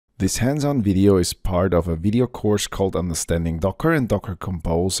This hands-on video is part of a video course called Understanding Docker and Docker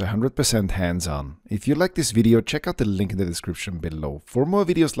Compose 100% hands-on. If you like this video, check out the link in the description below. For more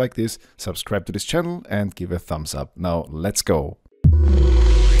videos like this, subscribe to this channel and give a thumbs up. Now let's go.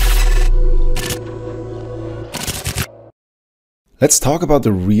 Let's talk about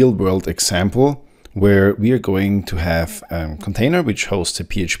the real-world example where we are going to have a container which hosts a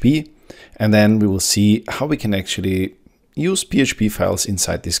PHP, and then we will see how we can actually use PHP files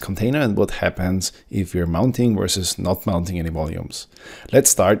inside this container and what happens if we're mounting versus not mounting any volumes. Let's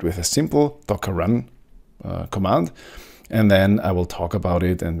start with a simple docker run command, and then I will talk about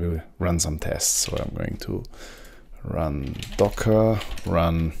it and we'll run some tests. So I'm going to run docker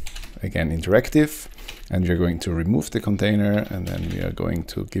run, again interactive, and we're going to remove the container, and then we are going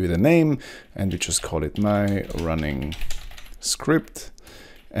to give it a name, and we just call it my running script.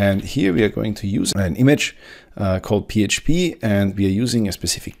 And here we are going to use an image called PHP, and we are using a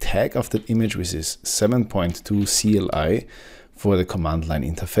specific tag of that image, which is 7.2 CLI for the command line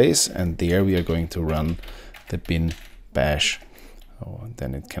interface. And there we are going to run the bin bash.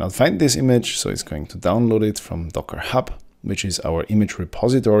 Then it cannot find this image, so it's going to download it from Docker Hub, which is our image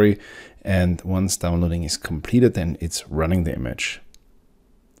repository. And once downloading is completed, then it's running the image.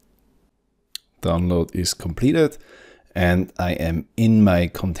 Download is completed. And I am in my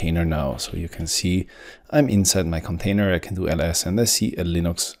container now. So you can see I'm inside my container. I can do ls and I see a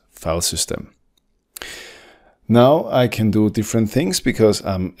Linux file system. Now I can do different things because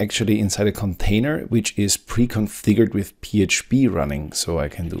I'm actually inside a container which is pre-configured with PHP running. So I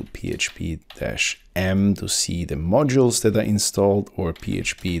can do php-m to see the modules that are installed, or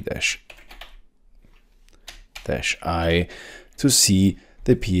php-i to see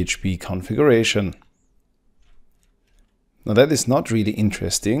the PHP configuration. Now that is not really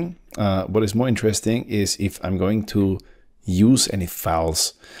interesting. What is more interesting is if I'm going to use any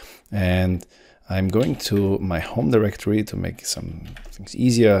files, and I'm going to my home directory to make some things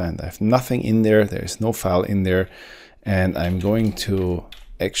easier, and I have nothing in there. There is no file in there, and I'm going to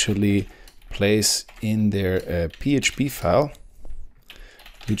actually place in there a PHP file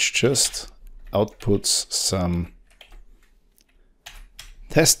which just outputs some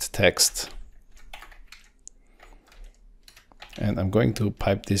test text. And I'm going to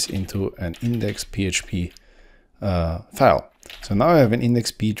pipe this into an index.php file. So now I have an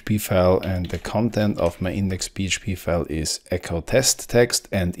index.php file, and the content of my index.php file is echo test text.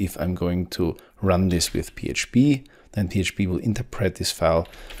 And if I'm going to run this with PHP, then PHP will interpret this file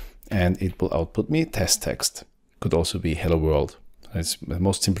and it will output me test text. Could also be hello world. It's the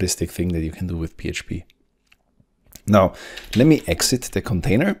most simplistic thing that you can do with PHP. Now, let me exit the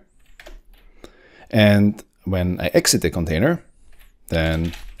container. And when I exit the container,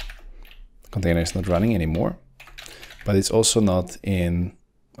 then the container is not running anymore, but it's also not in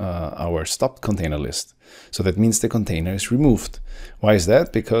our stopped container list. So that means the container is removed. Why is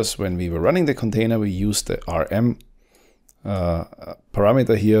that? Because when we were running the container, we used the rm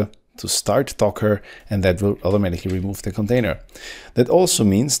parameter here to start Docker, and that will automatically remove the container. That also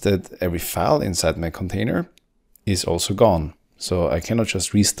means that every file inside my container is also gone. So I cannot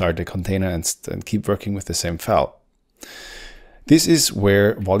just restart the container and keep working with the same file. This is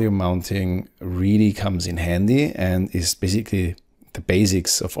where volume mounting really comes in handy and is basically the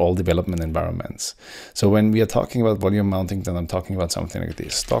basics of all development environments. So when we are talking about volume mounting, then I'm talking about something like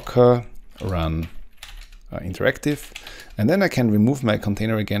this: docker run interactive, and then I can remove my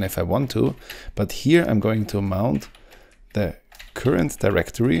container again if I want to. But here I'm going to mount the current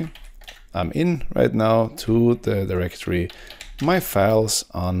directory I'm in right now to the directory my files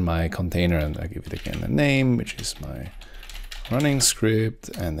on my container, and I give it again a name, which is my running script,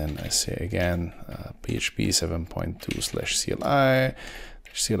 and then I say again php 7.2/CLI,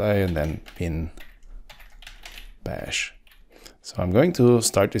 and then bin bash. So I'm going to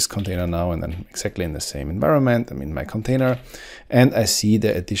start this container now, and then exactly in the same environment, I'm in my container, and I see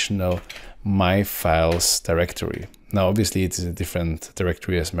the additional my files directory. Now obviously it is a different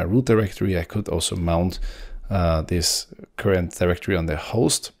directory as my root directory. I could also mount this current directory on the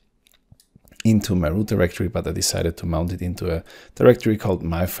host into my root directory, but I decided to mount it into a directory called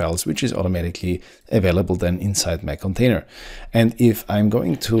my files, which is automatically available then inside my container. And if I'm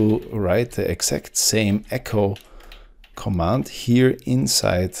going to write the exact same echo command here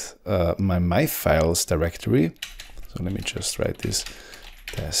inside my files directory, so let me just write this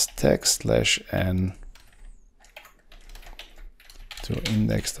test text/n to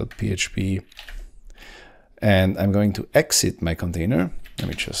index.php, and I'm going to exit my container. Let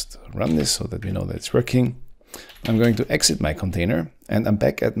me just run this so that we know that it's working. I'm going to exit my container and I'm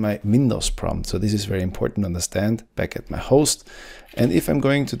back at my Windows prompt. So this is very important to understand, back at my host. And if I'm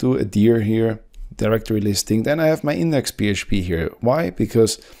going to do a dir here, directory listing, then I have my index.php here. Why?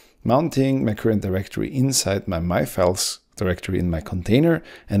 Because mounting my current directory inside my myfiles directory in my container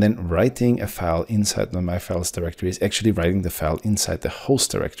and then writing a file inside my myfiles directory is actually writing the file inside the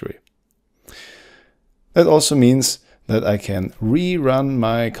host directory. That also means that I can rerun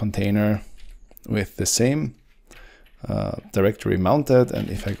my container with the same directory mounted, and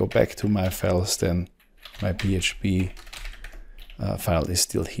if I go back to my files, then my PHP file is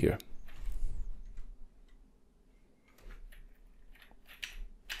still here.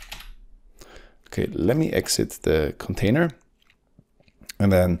 Okay, let me exit the container,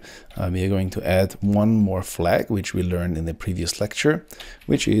 and then we are going to add one more flag, which we learned in the previous lecture,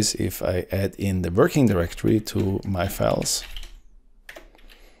 which is if I add in the working directory to my files,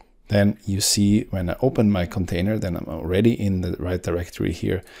 then you see when I open my container, then I'm already in the right directory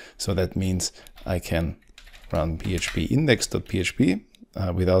here. So that means I can run php index.php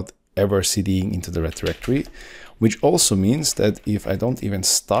without ever cding into the right directory, which also means that if I don't even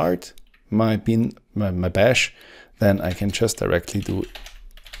start my bash, then I can just directly do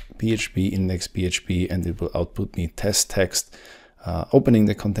php index.php and it will output me test text, opening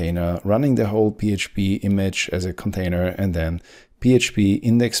the container, running the whole PHP image as a container, and then PHP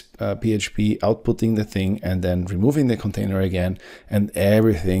index PHP outputting the thing and then removing the container again, and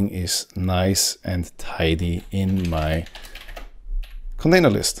everything is nice and tidy in my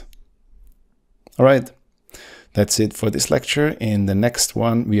container list. All right, that's it for this lecture. In the next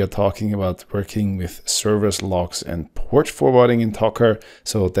one, we are talking about working with servers, logs, and port forwarding in Docker.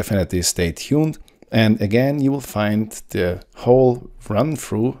 So definitely stay tuned. And again, you will find the whole run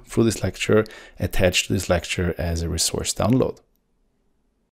through this lecture attached to this lecture as a resource download.